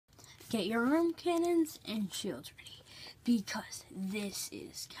get your arm cannons and shields ready, because this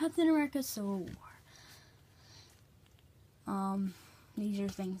is Captain America Civil War. These are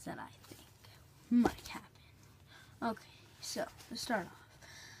things that I think might happen. Okay, so to start off,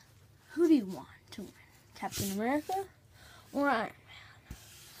 who do you want to win? Captain America or Iron Man?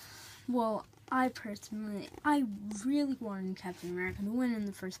 Well, I really wanted Captain America to win in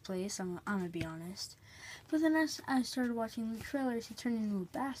the first place, I'm gonna be honest. But then as I started watching the trailers, he turned into a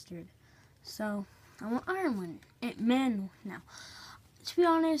bastard. So, I want Iron Man now. To be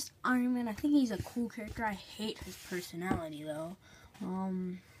honest, Iron Man, I think he's a cool character. I hate his personality, though.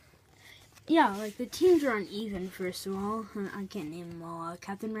 Yeah, like, the teams are uneven, first of all. I can't name them all.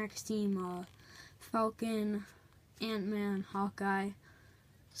 Captain America's team, Falcon, Ant-Man, Hawkeye,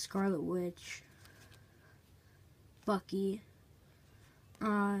 Scarlet Witch, Bucky.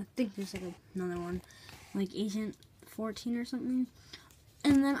 I think there's, like, another one, like Agent 14 or something.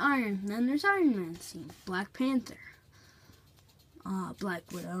 And then there's Iron Man's team. Black Panther, Black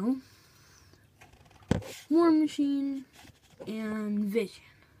Widow, War Machine, and Vision.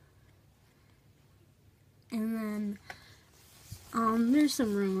 And then, there's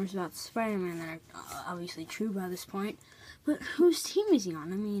some rumors about Spider-Man that are obviously true by this point. But whose team is he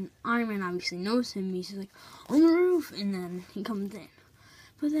on? I mean, Iron Man obviously knows him. He's like, on the roof, and then he comes in.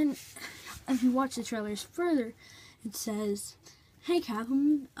 But then, if you watch the trailers further, it says, hey Cap,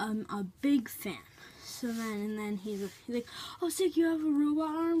 I'm a big fan. So then he's like, oh sick, you have a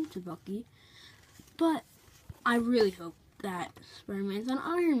robot arm, to Bucky. But I really hope that Spider-Man's on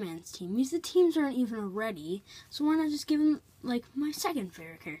Iron Man's team, because the teams aren't even already, so why not just give him, like, my second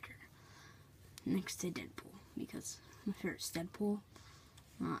favorite character, next to Deadpool, because my favorite's Deadpool,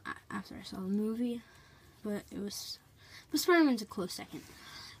 after I saw the movie, but Spider-Man's a close second.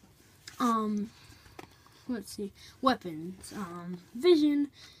 Let's see, weapons, Vision,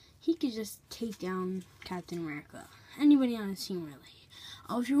 he could just take down Captain America, anybody on his team, really.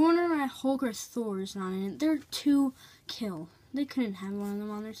 If you're wondering why Hulk or Thor's not in it, they're to kill. They couldn't have one of them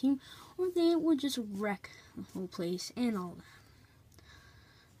on their team, or they would just wreck the whole place and all that.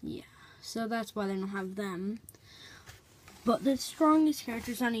 Yeah, so that's why they don't have them. But the strongest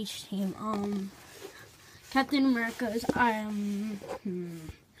characters on each team, Captain America is,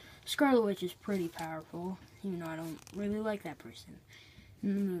 Scarlet Witch is pretty powerful, even though I don't really like that person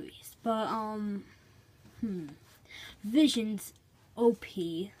in the movies. But, Vision's OP.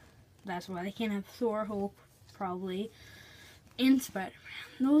 That's why they can't have Thor, Hulk, probably, and Spider-Man.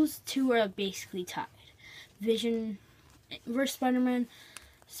 Those two are basically tied. Vision versus Spider-Man.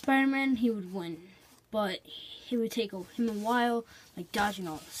 Spider-Man, he would win, but it would take him a while, like dodging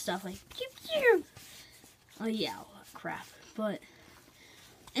all the stuff, like, oh yeah, all that crap. But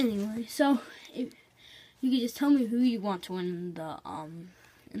anyway, so if you could just tell me who you want to win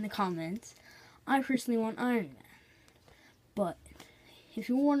in the comments. I personally want Iron Man, but if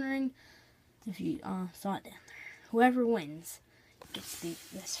you're wondering, if you saw it down there, whoever wins gets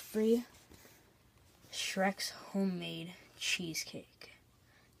this free Shrek's homemade cheesecake.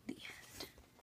 The end.